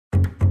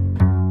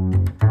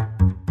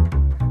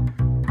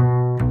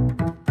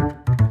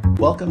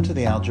Welcome to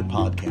the Alger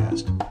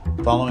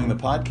podcast. Following the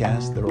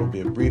podcast, there will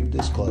be a brief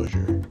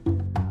disclosure.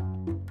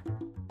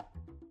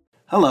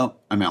 Hello,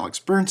 I'm Alex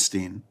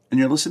Bernstein, and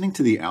you're listening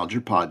to the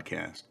Alger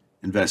podcast,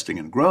 investing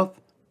in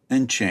growth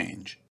and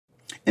change.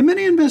 In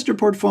many investor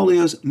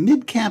portfolios,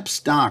 mid-cap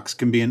stocks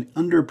can be an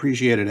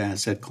underappreciated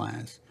asset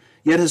class.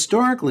 Yet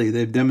historically,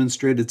 they've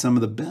demonstrated some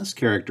of the best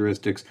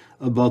characteristics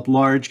of both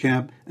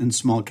large-cap and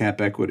small-cap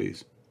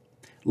equities.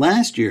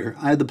 Last year,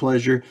 I had the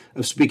pleasure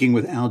of speaking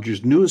with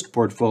Alger's newest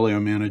portfolio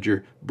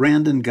manager,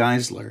 Brandon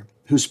Geisler,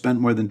 who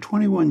spent more than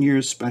 21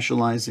 years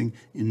specializing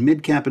in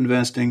mid-cap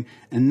investing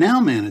and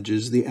now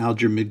manages the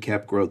Alger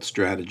mid-cap growth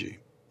strategy.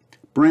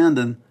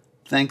 Brandon,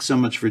 thanks so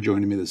much for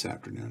joining me this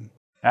afternoon.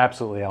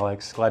 Absolutely,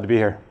 Alex. Glad to be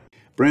here.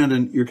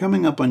 Brandon, you're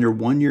coming up on your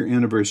one-year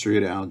anniversary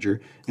at Alger,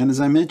 and as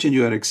I mentioned,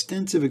 you had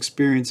extensive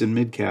experience in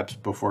mid-caps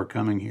before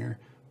coming here.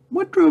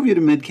 What drove you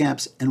to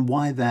mid-caps and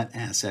why that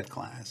asset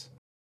class?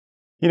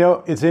 You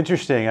know, it's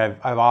interesting.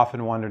 I've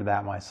often wondered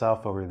that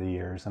myself over the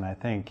years, and I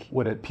think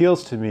what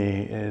appeals to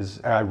me is,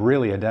 I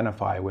really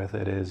identify with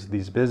it, is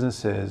these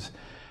businesses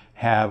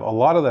have a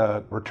lot of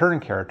the return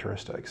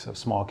characteristics of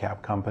small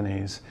cap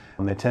companies.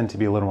 And they tend to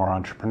be a little more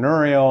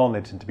entrepreneurial, and they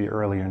tend to be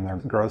earlier in their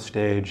growth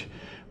stage,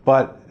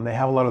 but they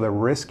have a lot of the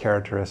risk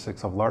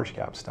characteristics of large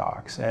cap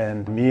stocks.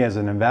 And me as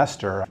an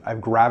investor,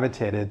 I've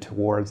gravitated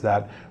towards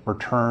that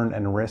return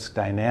and risk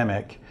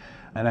dynamic.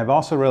 And I've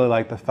also really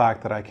liked the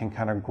fact that I can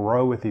kind of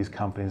grow with these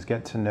companies,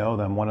 get to know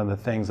them. One of the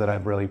things that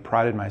I've really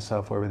prided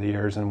myself over the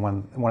years, and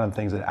one of the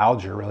things that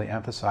Alger really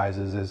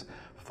emphasizes, is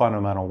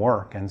fundamental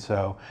work. And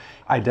so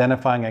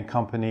identifying a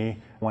company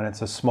when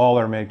it's a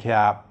smaller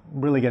mid-cap,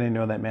 really getting to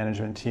know that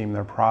management team,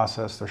 their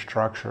process, their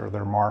structure,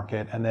 their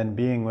market, and then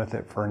being with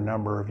it for a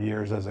number of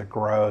years as it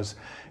grows,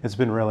 it's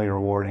been really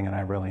rewarding and I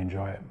really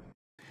enjoy it.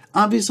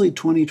 Obviously,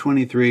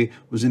 2023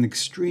 was an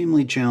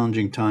extremely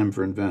challenging time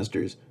for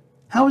investors.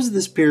 How is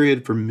this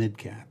period for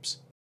mid-caps?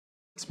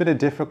 It's been a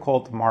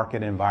difficult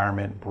market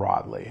environment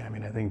broadly. I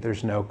mean, I think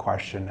there's no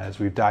question, as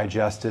we've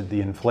digested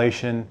the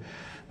inflation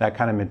that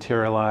kind of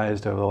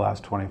materialized over the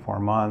last 24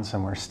 months,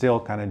 and we're still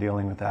kind of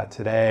dealing with that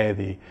today,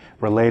 the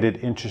related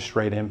interest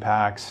rate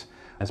impacts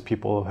as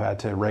people have had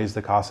to raise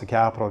the cost of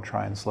capital,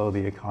 try and slow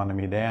the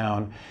economy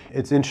down.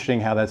 It's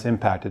interesting how that's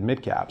impacted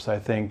mid-caps. I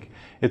think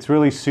it's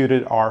really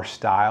suited our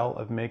style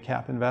of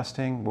mid-cap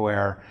investing,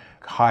 where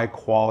high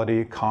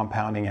quality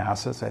compounding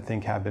assets, I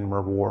think, have been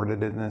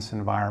rewarded in this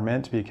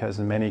environment, because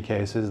in many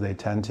cases they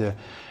tend to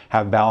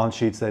have balance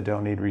sheets that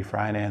don't need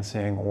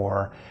refinancing,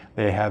 or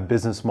they have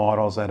business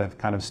models that have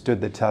kind of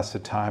stood the test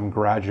of time,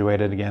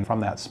 graduated again from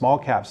that small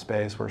cap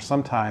space, where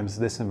sometimes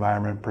this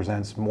environment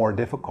presents more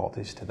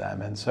difficulties to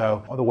them. And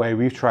so the way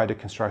we've tried to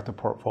construct the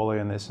portfolio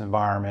in this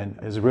environment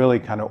is really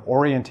kind of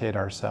orientate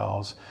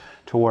ourselves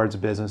towards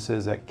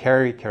businesses that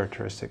carry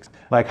characteristics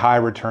like high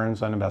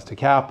returns on invested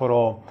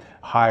capital,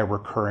 high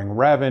recurring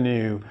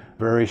revenue,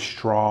 very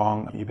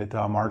strong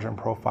EBITDA margin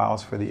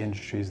profiles for the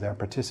industries that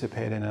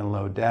participate in, and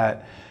low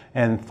debt.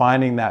 And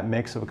finding that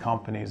mix of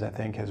companies, I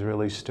think, has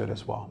really stood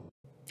us well.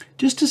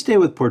 Just to stay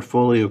with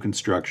portfolio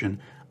construction,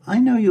 I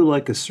know you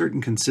like a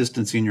certain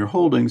consistency in your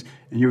holdings,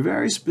 and you're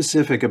very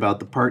specific about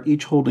the part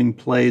each holding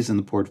plays in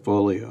the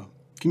portfolio.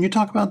 Can you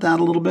talk about that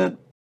a little bit?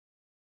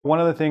 One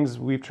of the things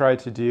we've tried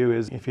to do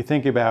is, if you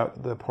think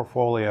about the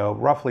portfolio,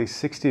 roughly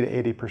 60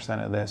 to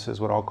 80% of this is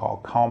what I'll call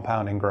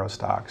compounding growth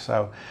stocks.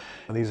 So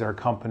these are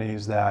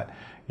companies that,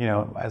 you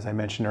know, as I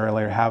mentioned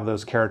earlier, have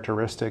those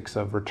characteristics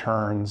of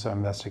returns on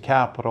invested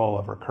capital,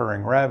 of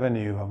recurring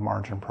revenue, of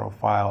margin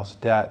profiles,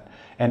 debt,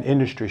 and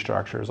industry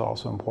structure is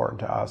also important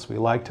to us. We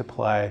like to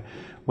play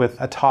with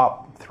a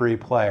top three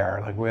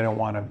player. Like, we don't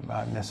want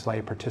to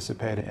necessarily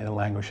participate in a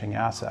languishing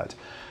asset.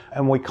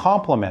 And we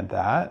complement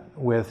that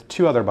with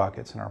two other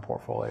buckets in our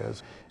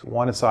portfolios.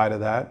 One side of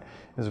that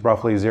is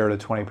roughly 0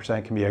 to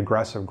 20% can be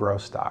aggressive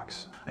growth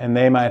stocks. And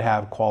they might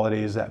have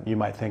qualities that you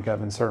might think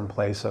of in certain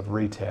places of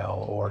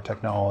retail or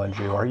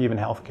technology or even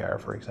healthcare,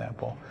 for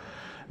example.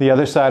 The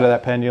other side of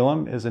that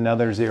pendulum is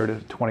another 0 to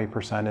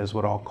 20% is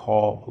what I'll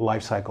call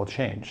life cycle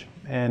change.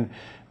 And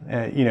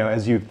you know,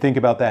 as you think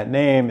about that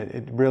name,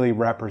 it really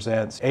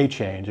represents a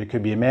change. It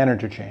could be a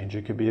manager change,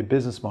 it could be a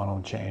business model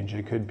change,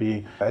 it could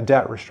be a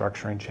debt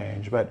restructuring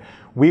change. But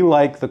we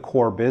like the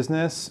core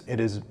business. It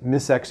is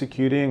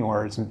misexecuting,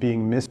 or it's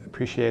being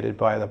misappreciated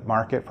by the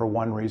market for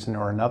one reason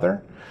or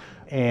another.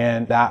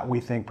 And that, we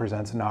think,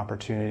 presents an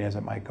opportunity as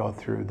it might go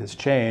through this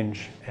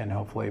change, and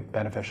hopefully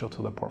beneficial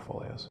to the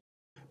portfolios.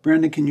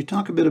 Brandon, can you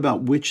talk a bit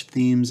about which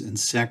themes and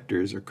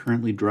sectors are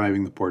currently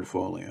driving the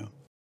portfolio?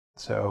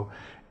 So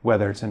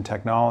whether it's in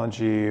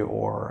technology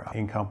or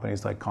in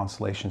companies like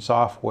Constellation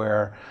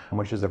Software,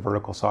 which is a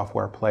vertical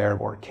software player,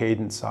 or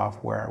Cadence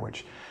Software,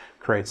 which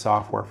create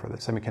software for the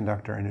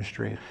semiconductor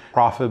industry.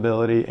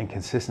 Profitability and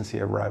consistency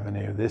of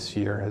revenue this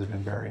year has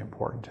been very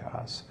important to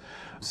us.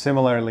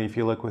 Similarly, if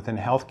you look within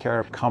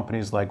healthcare,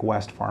 companies like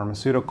West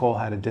Pharmaceutical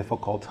had a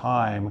difficult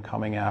time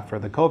coming after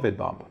the COVID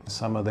bump.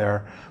 Some of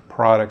their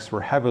products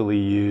were heavily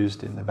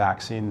used in the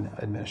vaccine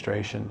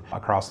administration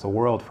across the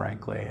world,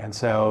 frankly. And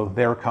so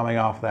they were coming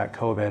off that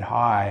COVID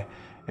high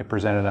it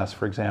presented us,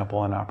 for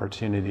example, an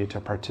opportunity to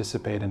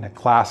participate in a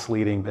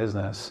class-leading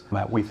business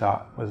that we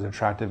thought was an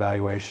attractive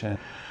valuation.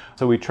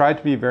 So we tried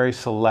to be very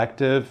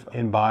selective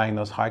in buying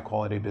those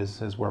high-quality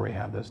businesses where we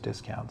have those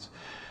discounts.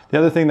 The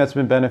other thing that's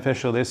been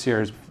beneficial this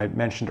year is I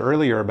mentioned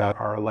earlier about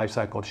our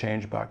lifecycle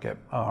change bucket.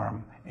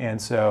 And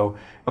so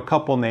a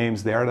couple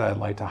names there that I'd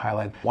like to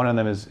highlight. One of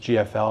them is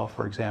GFL,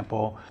 for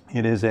example.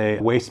 It is a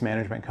waste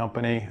management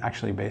company,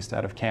 actually based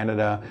out of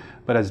Canada,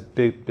 but has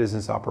big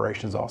business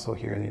operations also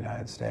here in the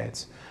United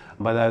States.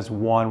 But that is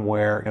one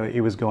where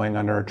it was going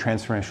under a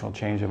transformational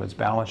change of its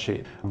balance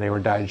sheet. They were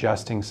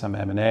digesting some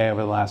M&A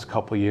over the last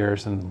couple of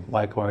years, and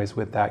likewise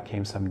with that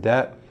came some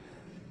debt.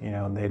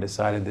 They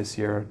decided this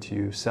year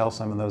to sell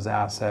some of those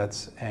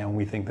assets, and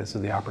we think this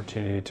is the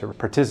opportunity to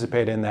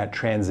participate in that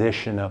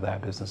transition of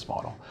that business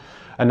model.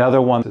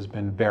 Another one has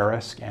been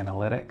Verisk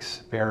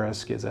Analytics.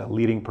 Verisk is a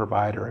leading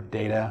provider of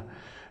data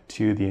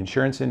to the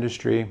insurance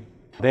industry.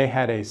 They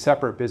had a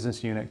separate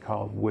business unit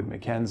called Wood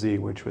Mackenzie,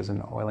 which was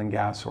an oil and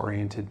gas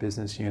oriented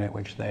business unit,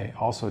 which they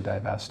also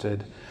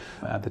divested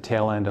at the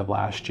tail end of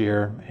last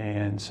year.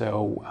 And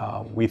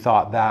so we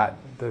thought that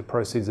the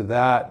proceeds of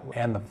that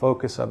and the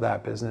focus of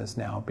that business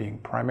now being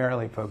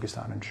primarily focused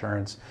on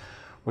insurance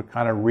would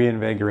kind of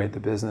reinvigorate the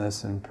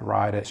business and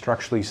provide a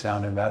structurally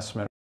sound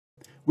investment.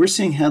 We're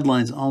seeing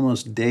headlines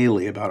almost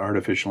daily about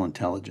artificial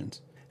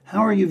intelligence.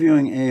 How are you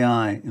viewing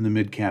AI in the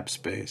mid-cap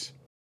space?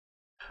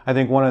 I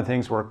think one of the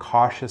things we're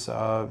cautious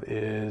of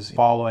is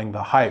following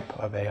the hype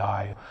of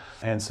AI.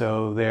 And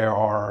so there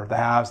are the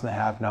haves and the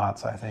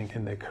have-nots, I think,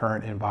 in the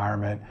current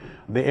environment.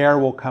 The air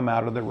will come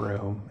out of the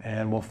room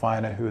and we'll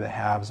find out who the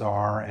haves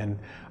are. And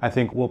I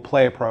think we'll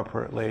play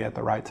appropriately at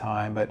the right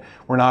time, but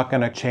we're not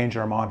going to change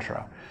our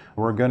mantra.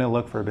 We're going to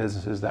look for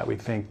businesses that we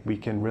think we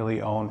can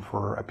really own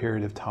for a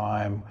period of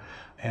time.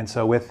 And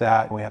so with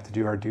that, we have to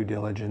do our due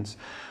diligence.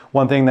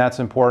 One thing that's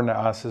important to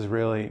us is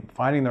really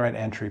finding the right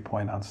entry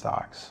point on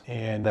stocks.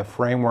 And the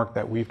framework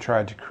that we've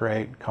tried to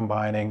create,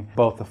 combining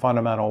both the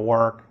fundamental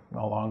work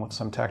along with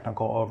some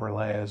technical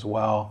overlay as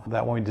well,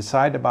 that when we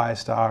decide to buy a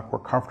stock, we're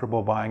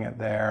comfortable buying it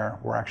there.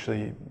 We're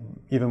actually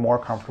even more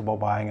comfortable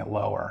buying it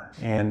lower.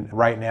 And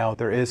right now,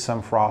 there is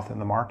some froth in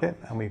the market,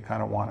 and we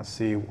kind of want to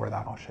see where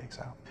that all shakes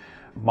out.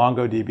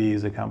 MongoDB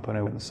is a company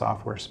in the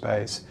software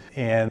space,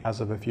 and as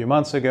of a few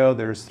months ago,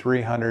 there's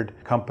 300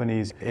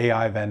 companies,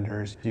 AI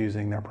vendors,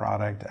 using their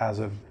product. As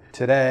of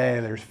today,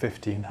 there's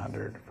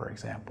 1,500, for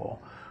example.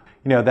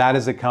 That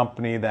is a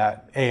company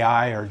that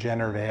AI or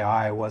generative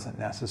AI wasn't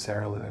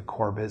necessarily the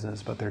core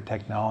business, but their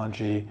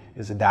technology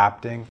is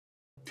adapting.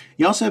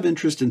 You also have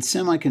interest in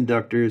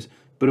semiconductors,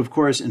 but of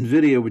course,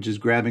 NVIDIA, which is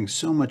grabbing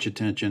so much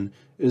attention,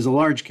 is a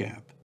large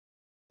cap.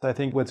 I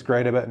think what's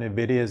great about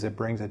NVIDIA is it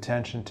brings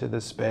attention to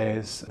the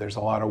space. There's a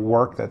lot of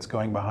work that's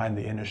going behind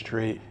the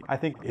industry. I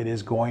think it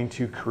is going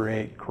to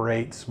create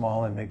great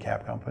small and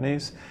mid-cap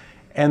companies.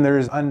 And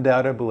there's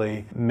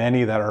undoubtedly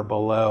many that are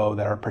below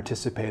that are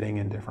participating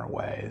in different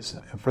ways.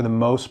 For the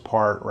most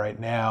part right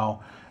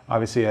now,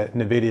 obviously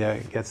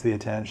NVIDIA gets the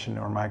attention,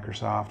 or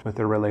Microsoft with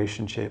their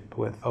relationship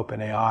with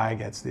OpenAI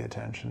gets the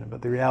attention.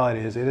 But the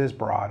reality is it is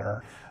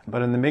broader.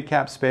 But in the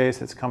mid-cap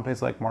space, it's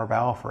companies like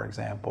Marvell, for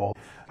example.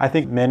 I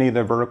think many of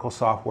the vertical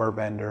software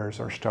vendors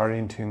are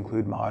starting to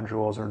include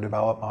modules or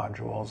develop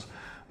modules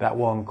that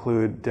will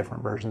include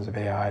different versions of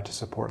AI to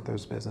support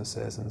those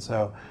businesses. And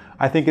so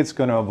I think it's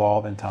going to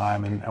evolve in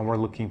time, and we're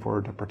looking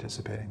forward to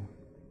participating.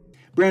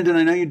 Brandon,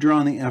 I know you draw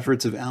on the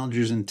efforts of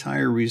Alger's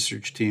entire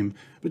research team,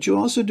 but you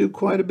also do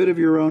quite a bit of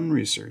your own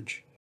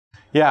research.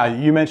 Yeah,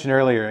 you mentioned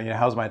earlier,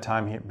 how's my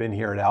time been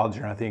here at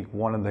Alger? And I think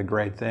one of the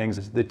great things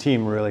is the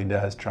team really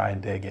does try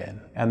and dig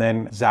in. And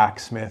then Zach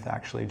Smith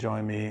actually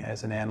joined me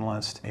as an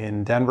analyst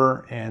in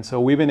Denver. And so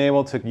we've been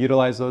able to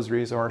utilize those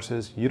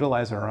resources,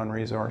 utilize our own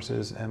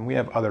resources, and we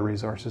have other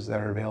resources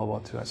that are available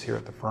to us here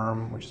at the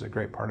firm, which is a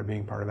great part of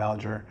being part of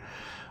Alger.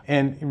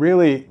 And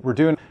really, we're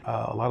doing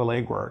a lot of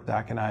legwork.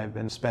 Zach and I have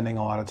been spending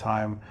a lot of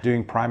time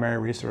doing primary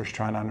research,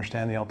 trying to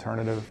understand the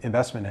alternative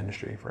investment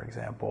industry, for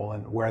example,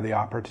 and where the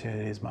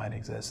opportunities might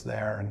exist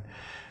there. And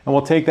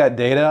we'll take that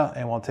data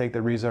and we'll take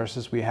the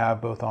resources we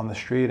have both on the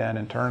street and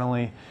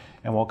internally,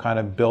 and we'll kind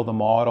of build a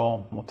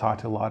model. We'll talk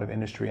to a lot of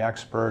industry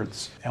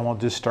experts, and we'll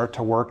just start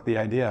to work the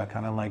idea,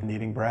 kind of like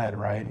kneading bread,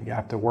 right? You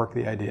have to work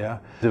the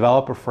idea,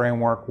 develop a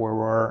framework where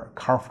we're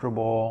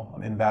comfortable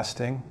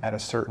investing at a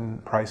certain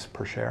price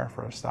per share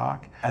for a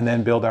stock, and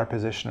then build our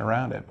position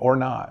around it, or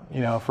not.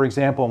 For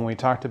example, when we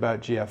talked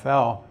about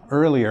GFL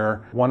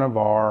earlier, one of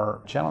our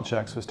channel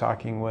checks was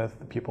talking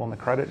with people in the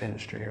credit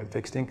industry or the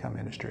fixed income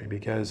industry,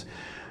 because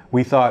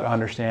we thought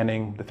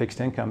understanding the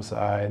fixed income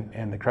side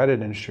and the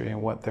credit industry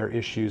and what their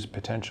issues,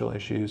 potential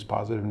issues,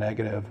 positive,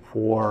 negative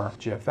for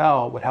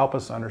GFL would help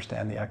us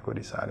understand the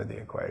equity side of the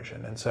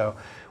equation. And so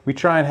we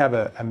try and have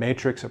a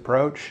matrix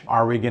approach.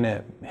 Are we going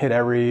to hit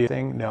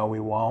everything? No,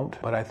 we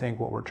won't. But I think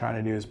what we're trying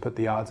to do is put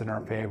the odds in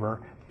our favor,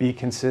 be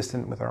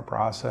consistent with our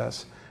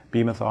process,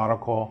 be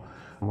methodical.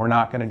 We're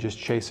not going to just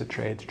chase a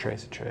trade to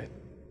trace a trade.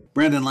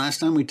 Brandon, last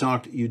time we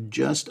talked, you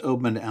just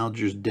opened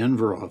Alger's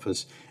Denver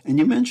office, and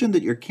you mentioned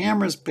that your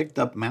cameras picked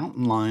up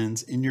mountain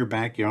lions in your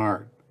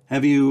backyard.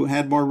 Have you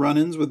had more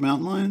run-ins with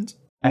mountain lions?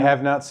 I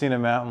have not seen a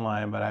mountain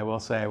lion, but I will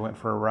say I went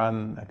for a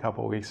run a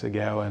couple weeks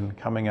ago, and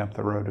coming up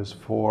the road was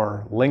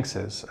 4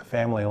 lynxes, a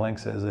family of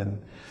lynxes,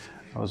 and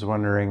I was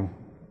wondering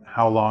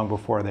how long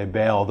before they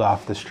bailed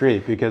off the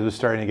street because it was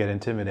starting to get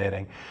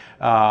intimidating.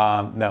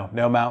 No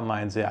mountain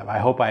lions yet. I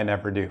hope I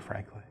never do,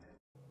 frankly.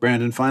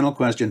 Brandon, final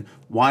question.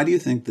 Why do you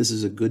think this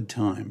is a good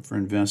time for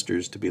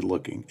investors to be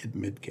looking at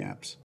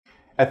mid-caps?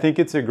 I think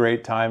it's a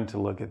great time to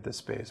look at this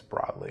space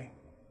broadly.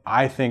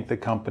 I think the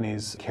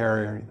companies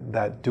carry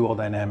that dual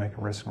dynamic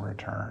risk and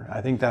return.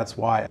 I think that's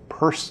why,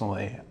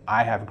 personally,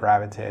 I have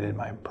gravitated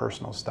my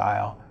personal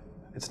style.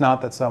 It's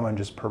not that someone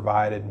just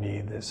provided me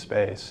this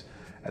space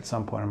at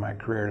some point in my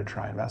career to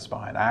try and invest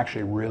behind. I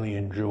actually really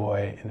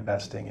enjoy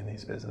investing in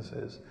these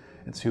businesses.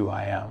 It's who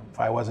I am. If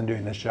I wasn't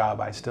doing this job,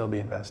 I'd still be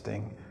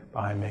investing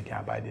behind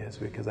mid-cap ideas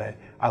because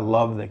I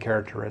love the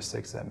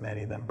characteristics that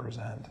many of them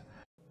present.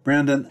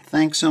 Brandon,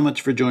 thanks so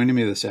much for joining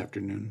me this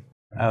afternoon.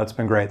 Oh, it's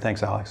been great.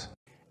 Thanks, Alex.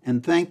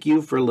 And thank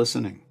you for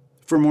listening.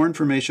 For more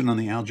information on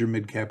the Alger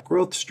Mid-Cap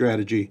Growth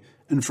Strategy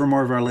and for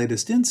more of our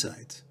latest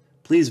insights,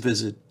 please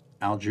visit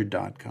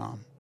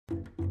alger.com.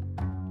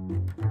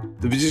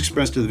 The views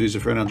expressed are the views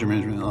of Fred Alger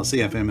Management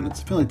LLC, FM, and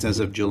its affiliates as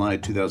of July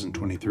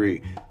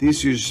 2023.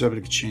 These views are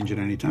subject to change at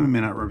any time and may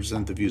not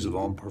represent the views of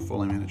all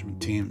portfolio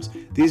management teams.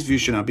 These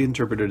views should not be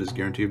interpreted as a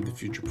guarantee of the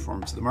future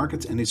performance of the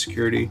markets, any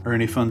security, or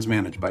any funds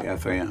managed by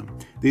FAM.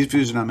 These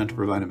views are not meant to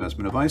provide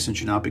investment advice and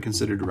should not be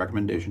considered a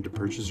recommendation to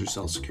purchase or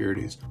sell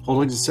securities.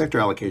 Holdings and sector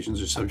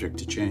allocations are subject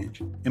to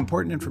change.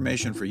 Important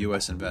information for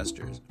U.S.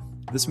 investors.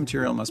 This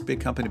material must be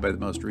accompanied by the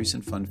most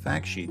recent fund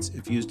fact sheets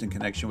if used in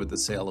connection with the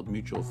sale of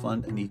mutual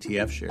fund and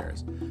ETF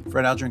shares.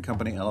 Fred Alger &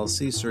 Company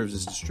LLC serves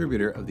as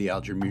distributor of the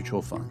Alger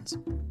mutual funds.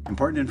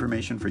 Important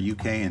information for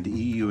UK and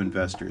EU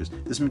investors.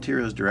 This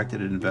material is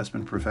directed at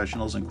investment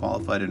professionals and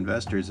qualified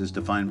investors as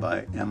defined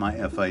by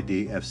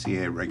MIFID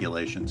FCA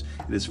regulations.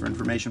 It is for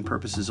information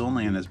purposes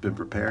only and has been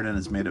prepared and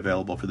is made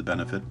available for the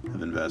benefit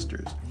of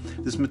investors.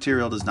 This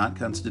material does not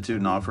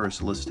constitute an offer or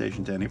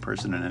solicitation to any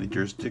person in any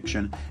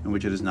jurisdiction in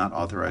which it is not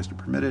authorized or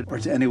permitted, or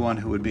to anyone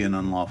who would be an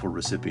unlawful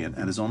recipient,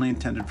 and is only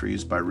intended for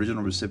use by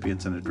original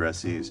recipients and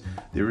addressees.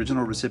 The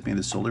original recipient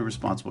is solely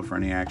responsible for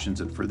any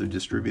actions in further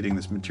distributing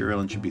this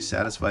material and should be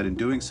satisfied in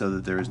doing so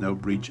that there is no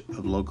breach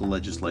of local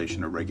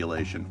legislation or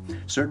regulation.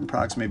 Certain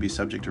products may be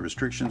subject to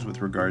restrictions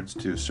with regards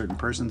to certain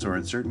persons or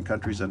in certain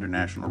countries under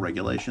national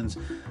regulations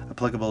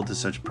applicable to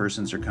such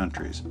persons or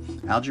countries.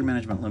 Alger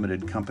Management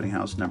Limited, Company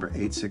House number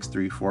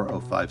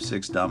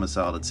 8634056,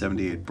 domiciled at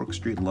 78 Brook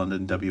Street,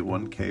 London,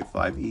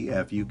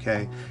 W1K5EF,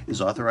 UK, is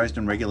authorized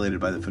and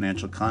regulated by the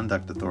Financial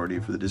Conduct Authority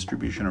for the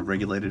distribution of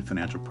regulated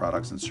financial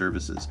products and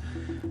services.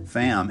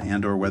 FAM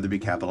and/or Weatherby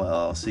Capital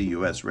LLC,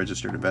 U.S.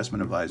 registered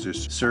investment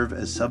advisors, serve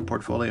as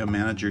sub-portfolio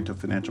manager to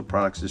financial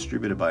products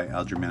distributed by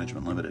Alger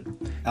Management Limited.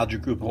 Alger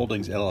Group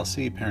Holdings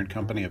LLC, parent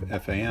company of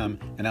FAM,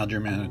 and Alger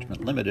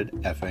Management Limited,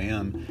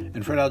 FAM,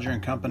 and Fred Alger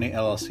 & Company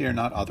LLC are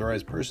not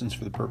authorized persons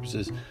for the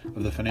purposes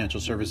of the Financial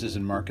Services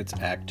and Markets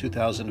Act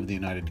 2000 of the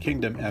United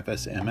Kingdom,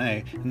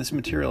 FSMA, and this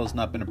material has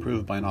not been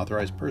approved by an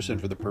authorized person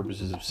for the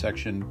purposes of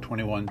Section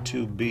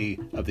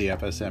 21(2)(b) of the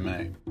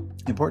FSMA.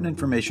 Important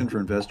information for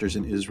investors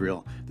in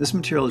Israel. This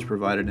material is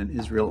provided in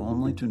Israel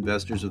only to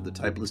investors of the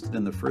type listed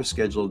in the first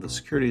schedule of the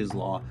Securities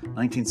Law,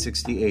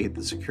 1968,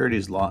 the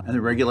Securities Law, and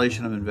the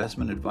Regulation of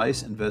Investment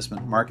Advice,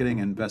 Investment Marketing,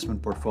 and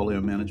Investment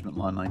Portfolio Management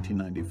Law,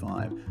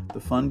 1995. The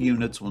fund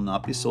units will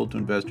not be sold to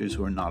investors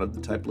who are not of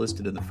the type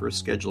listed in the first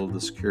schedule of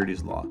the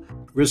Securities Law.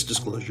 Risk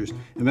disclosures.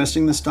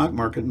 Investing in the stock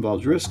market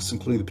involves risks,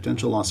 including the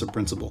potential loss of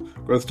principal.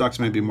 Growth stocks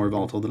may be more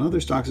volatile than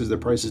other stocks as their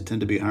prices tend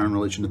to be higher in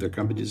relation to their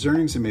company's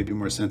earnings and may be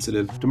more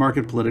sensitive to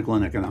market, political,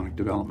 and economic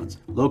developments.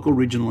 Local,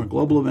 regional, or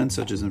global events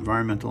such as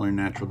environmental or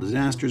natural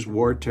disasters,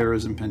 war,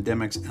 terrorism,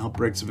 pandemics,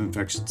 outbreaks of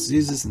infectious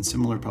diseases, and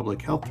similar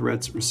public health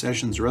threats,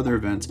 recessions, or other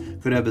events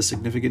could have a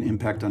significant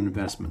impact on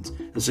investments.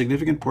 A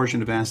significant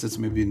portion of assets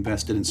may be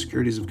invested in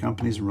securities of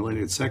companies in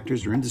related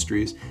sectors or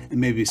industries and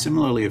may be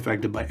similarly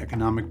affected by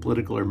economic,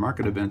 political, or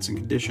market events and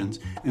conditions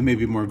and may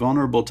be more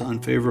vulnerable to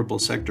unfavorable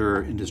sector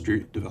or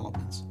industry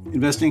developments.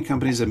 Investing in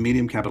companies of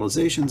medium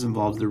capitalizations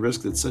involves the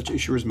risk that such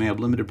issuers may have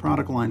limited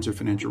product lines or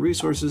financial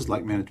resources,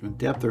 lack management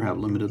depth, or have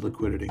limited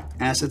liquidity.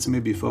 Assets may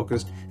be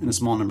focused in a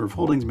small number of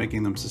holdings,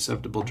 making them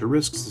susceptible to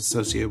risks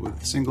associated with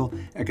a single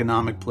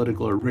economic,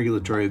 political, or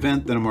regulatory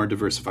event than a more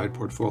diversified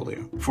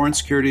portfolio. Foreign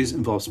securities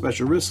involve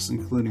special risks,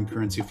 including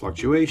currency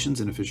fluctuations,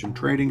 inefficient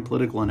trading,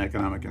 political and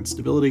economic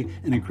instability,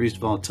 and increased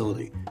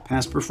volatility.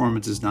 Past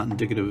performance is not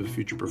indicative of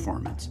future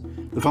performance.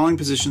 The following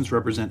positions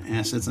represent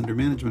assets under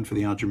management for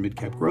the Alger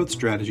Midcap Growth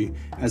Strategy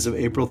as of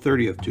April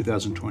 30th,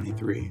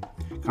 2023.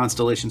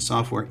 Constellation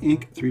Software,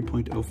 Inc.,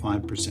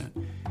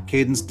 3.05%.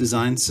 Cadence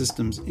Design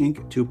Systems, Inc.,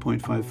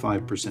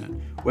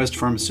 2.55%. West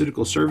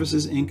Pharmaceutical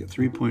Services, Inc.,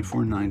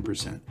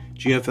 3.49%.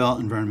 GFL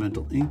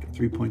Environmental, Inc.,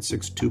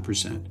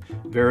 3.62%.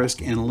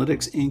 Verisk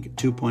Analytics, Inc.,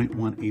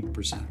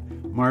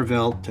 2.18%.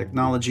 Marvell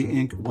Technology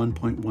Inc.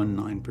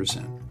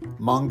 1.19%.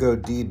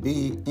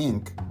 MongoDB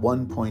Inc.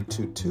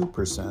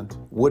 1.22%,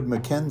 Wood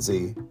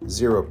Mackenzie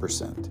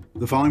 0%.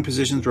 The following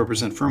positions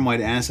represent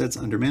firm-wide assets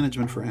under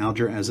management for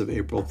Alger as of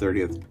April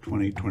 30th,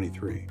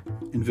 2023.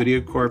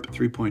 NVIDIA Corp.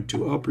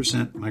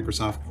 3.20%,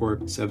 Microsoft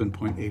Corp.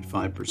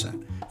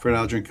 7.85%. Fred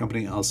Alger &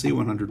 Company LC,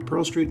 100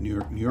 Pearl Street, New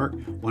York, New York,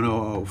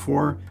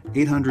 10004,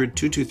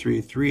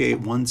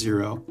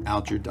 800-223-3810,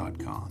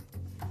 alger.com.